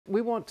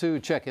We want to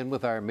check in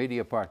with our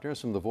media partners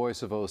from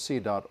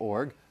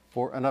thevoiceofoc.org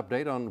for an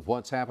update on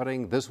what's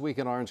happening this week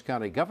in Orange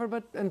County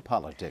government and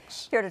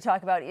politics. Here to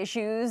talk about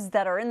issues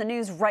that are in the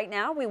news right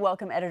now, we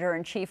welcome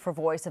Editor-in-Chief for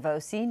Voice of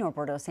OC,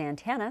 Norberto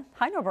Santana.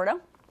 Hi,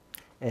 Norberto.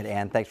 And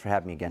Ann, thanks for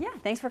having me again. Yeah,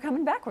 thanks for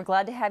coming back. We're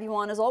glad to have you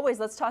on as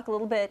always. Let's talk a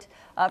little bit,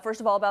 first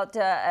of all, about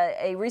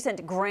a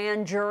recent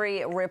grand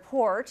jury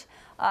report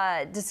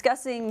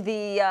discussing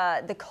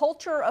the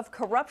culture of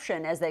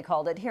corruption, as they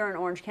called it, here in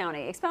Orange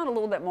County. Expound a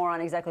little bit more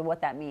on exactly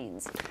what that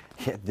means.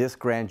 Yeah, this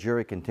grand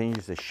jury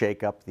continues to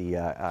shake up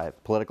the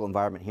political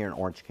environment here in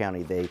Orange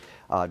County. They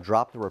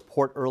dropped a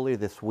report earlier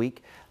this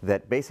week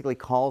that basically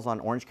calls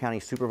on Orange County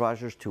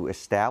supervisors to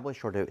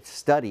establish or to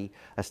study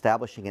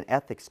establishing an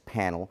ethics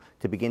panel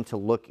to begin to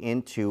look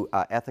into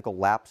ethical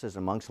lapses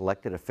amongst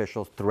elected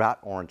officials throughout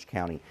Orange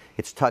County.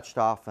 It's touched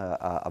off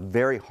a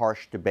very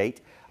harsh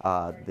debate.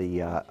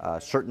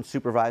 Certain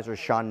supervisors,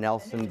 Sean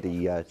Nelson,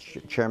 the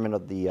chairman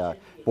of the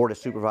Board of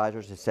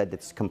Supervisors, has said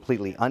it's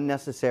completely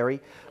unnecessary,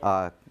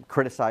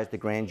 criticized the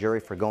grand jury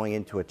for going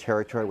into a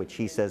territory which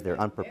he says they're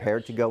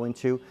unprepared to go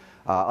into.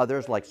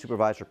 Others, like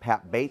Supervisor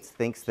Pat Bates,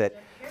 thinks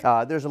that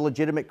there's a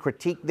legitimate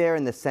critique there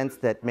in the sense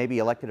that maybe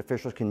elected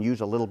officials can use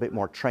a little bit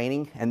more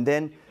training. And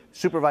then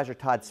Supervisor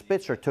Todd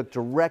Spitzer took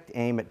direct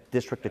aim at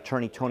District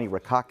Attorney Tony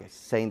Rakakis,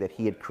 saying that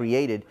he had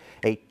created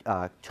a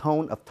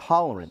tone of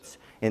tolerance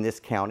in this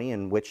county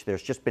in which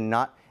there's just been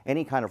not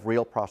any kind of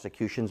real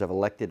prosecutions of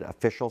elected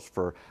officials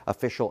for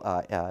official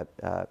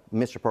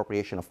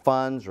misappropriation of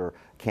funds or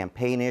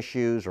campaign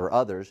issues or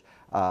others.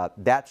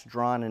 That's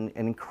drawn an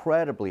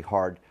incredibly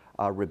hard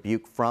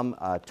rebuke from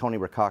Tony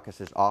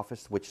Rakakis'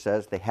 office, which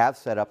says they have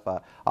set up an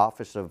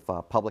Office of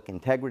Public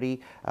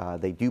Integrity.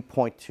 They do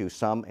point to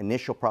some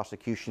initial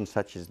prosecutions,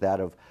 such as that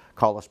of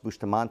Carlos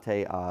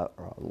Bustamante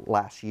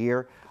last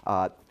year.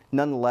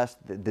 Nonetheless,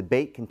 the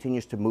debate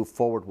continues to move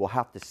forward. We'll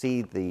have to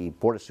see. The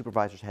Board of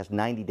Supervisors has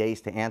 90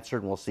 days to answer,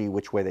 and we'll see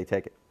which way they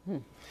take it.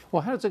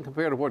 Well, how does it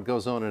compare to what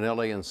goes on in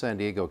LA and San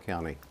Diego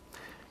County?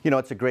 You know,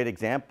 it's a great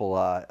example.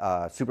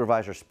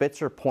 Supervisor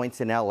Spitzer points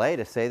in LA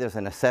to say there's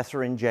an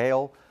assessor in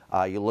jail.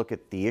 You look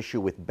at the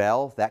issue with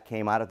Bell, that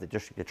came out of the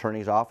district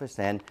attorney's office,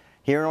 and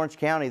here in Orange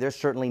County, there's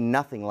certainly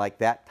nothing like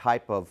that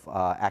type of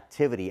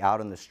activity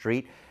out on the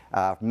street.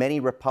 Many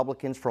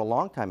Republicans for a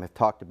long time have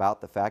talked about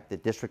the fact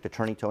that District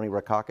Attorney Tony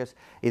Rakakis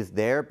is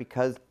there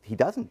because he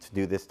doesn't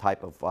do this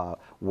type of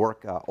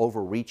work,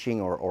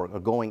 overreaching or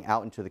going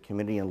out into the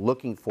community and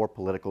looking for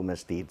political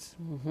misdeeds.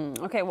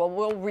 Okay, well,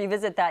 we'll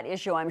revisit that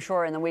issue, I'm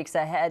sure, in the weeks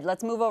ahead.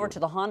 Let's move over to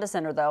the Honda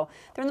Center, though.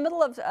 They're in the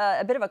middle of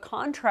a bit of a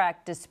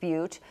contract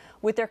dispute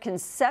with their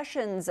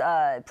concessions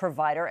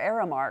provider,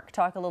 Aramark.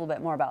 Talk a little bit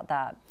more about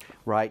that.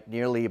 Right,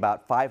 nearly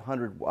about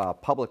 500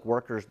 public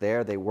workers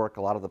there. They work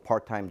a lot of the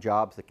part-time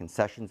jobs. The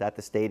concessions at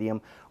the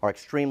stadium are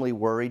extremely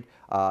worried.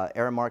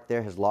 Aramark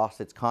there has lost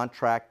its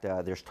contract.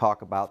 There's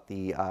talk about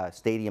the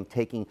stadium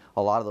taking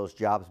a lot of those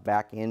jobs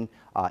back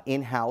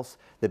in-house.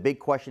 The big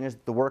question is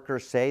that the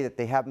workers say that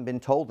they haven't been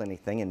told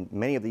anything, and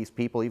many of these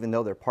people, even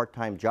though they're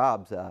part-time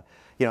jobs,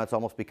 you know, it's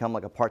almost become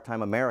like a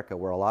part-time America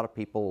where a lot of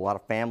people, a lot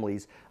of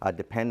families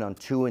depend on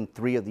 2 and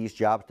 3 of these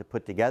jobs to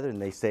put together,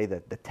 and they say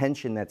that the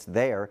tension that's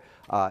there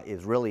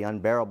is really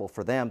unbearable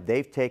for them.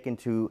 They've taken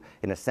to,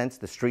 in a sense,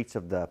 the streets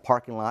of the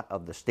parking lot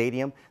of the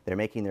stadium. They're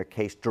making their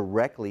case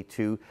directly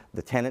to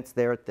the tenants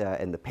there at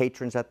and the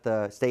patrons at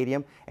the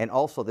stadium, and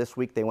also this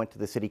week they went to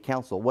the city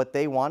council. What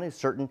they want is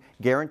certain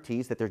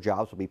guarantees that their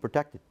jobs will be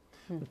protected.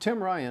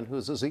 Tim Ryan,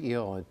 who's the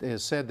CEO,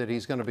 has said that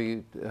he's going to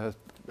be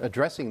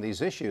addressing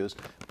these issues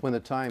when the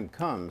time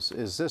comes.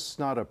 Is this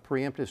not a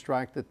preemptive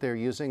strike that they're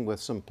using with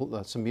some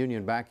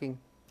union backing?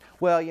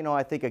 Well, you know,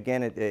 I think,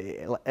 again,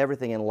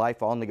 everything in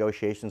life, all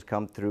negotiations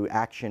come through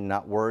action,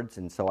 not words.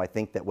 And so I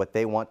think that what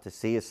they want to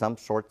see is some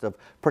sort of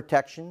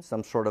protection,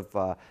 some sort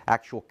of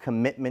actual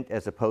commitment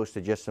as opposed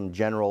to just some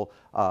general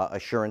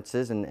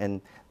assurances.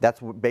 And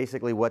that's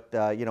basically what,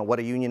 you know, what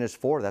a union is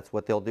for. That's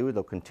what they'll do.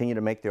 They'll continue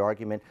to make their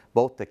argument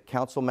both to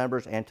council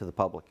members and to the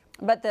public.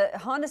 But the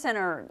Honda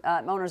Center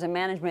owners and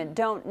management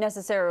don't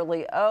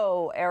necessarily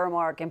owe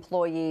Aramark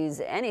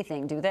employees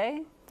anything, do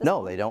they?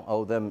 No, they don't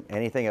owe them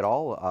anything at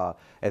all.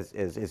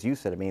 As you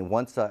said, I mean,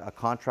 once a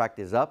contract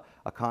is up,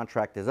 a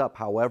contract is up.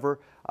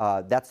 However,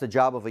 that's the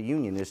job of a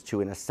union, is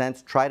to, in a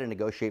sense, try to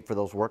negotiate for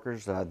those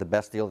workers the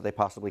best deal that they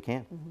possibly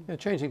can. Yeah,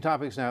 changing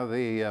topics now,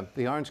 the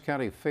Orange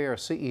County Fair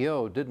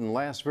CEO didn't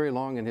last very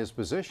long in his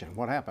position.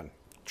 What happened?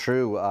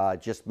 True.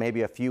 Just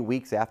maybe a few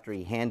weeks after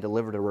he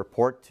hand-delivered a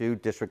report to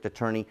District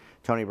Attorney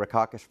Tony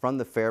Rakakis from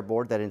the Fair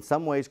Board that in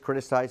some ways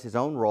criticized his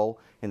own role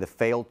in the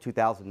failed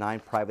 2009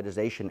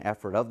 privatization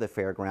effort of the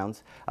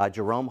fairgrounds,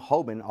 Jerome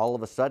Hoban all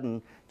of a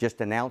sudden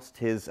just announced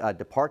his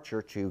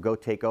departure to go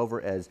take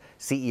over as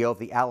CEO of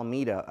the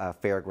Alameda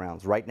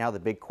Fairgrounds. Right now, the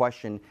big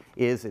question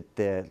is at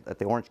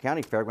the Orange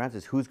County Fairgrounds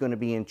is who's going to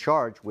be in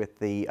charge with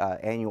the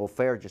annual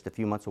fair just a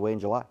few months away in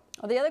July.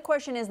 Well, the other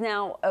question is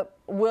now,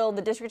 will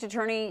the district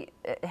attorney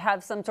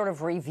have some sort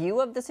of review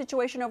of the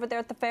situation over there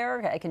at the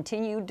fair,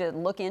 continue to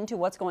look into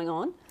what's going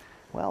on?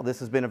 Well, this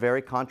has been a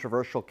very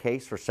controversial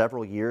case for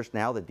several years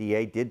now. The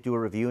DA did do a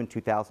review in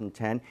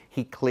 2010.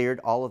 He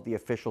cleared all of the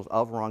officials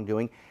of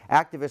wrongdoing.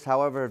 Activists,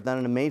 however, have done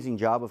an amazing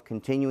job of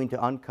continuing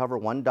to uncover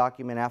one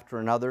document after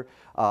another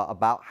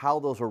about how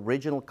those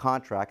original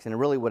contracts, and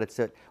really what's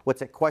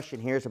at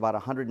question here is about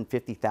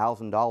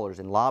 $150,000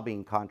 in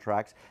lobbying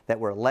contracts that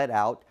were let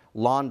out,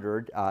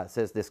 laundered,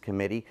 says this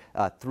committee,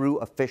 through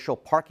official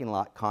parking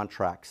lot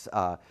contracts.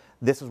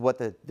 This is what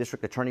the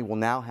district attorney will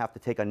now have to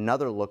take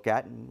another look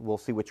at, and we'll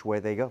see which way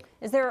they go.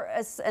 Is there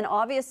an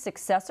obvious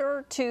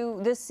successor to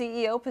this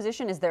CEO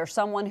position? Is there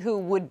someone who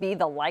would be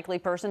the likely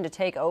person to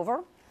take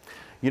over?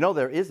 You know,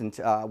 there isn't.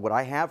 What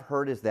I have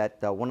heard is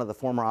that one of the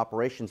former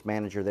operations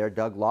manager there,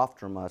 Doug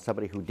Lofstrom,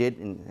 somebody who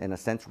did, in a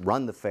sense,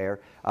 run the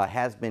fair,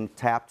 has been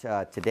tapped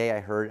today, I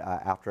heard,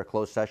 after a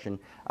closed session.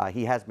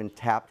 He has been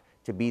tapped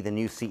to be the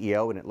new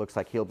CEO, and it looks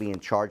like he'll be in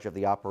charge of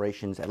the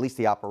operations, at least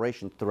the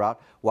operations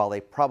throughout, while they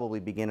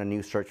probably begin a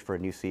new search for a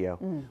new CEO.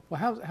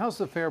 Well, how's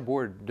the Fair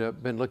Board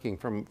been looking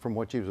from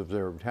what you've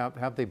observed? How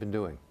have they been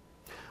doing?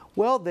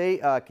 Well, they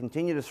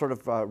continue to sort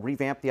of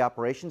revamp the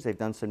operations. They've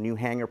done some new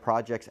hangar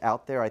projects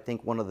out there. I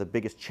think one of the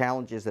biggest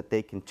challenges that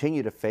they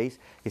continue to face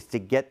is to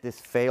get this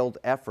failed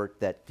effort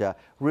that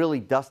really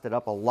dusted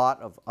up a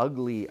lot of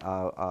ugly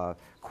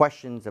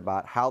questions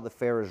about how the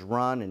fair is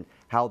run and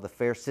how the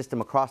fair system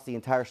across the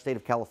entire state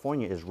of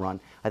California is run.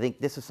 I think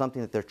this is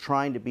something that they're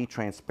trying to be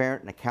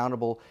transparent and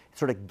accountable,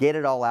 sort of get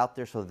it all out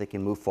there so that they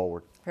can move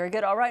forward. Very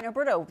good. All right,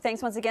 Roberto,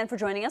 thanks once again for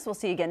joining us. We'll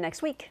see you again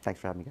next week.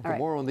 Thanks for having me. For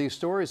more on these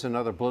stories and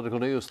other political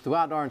news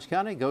throughout Orange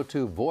County, go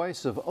to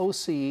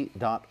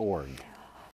voiceofoc.org.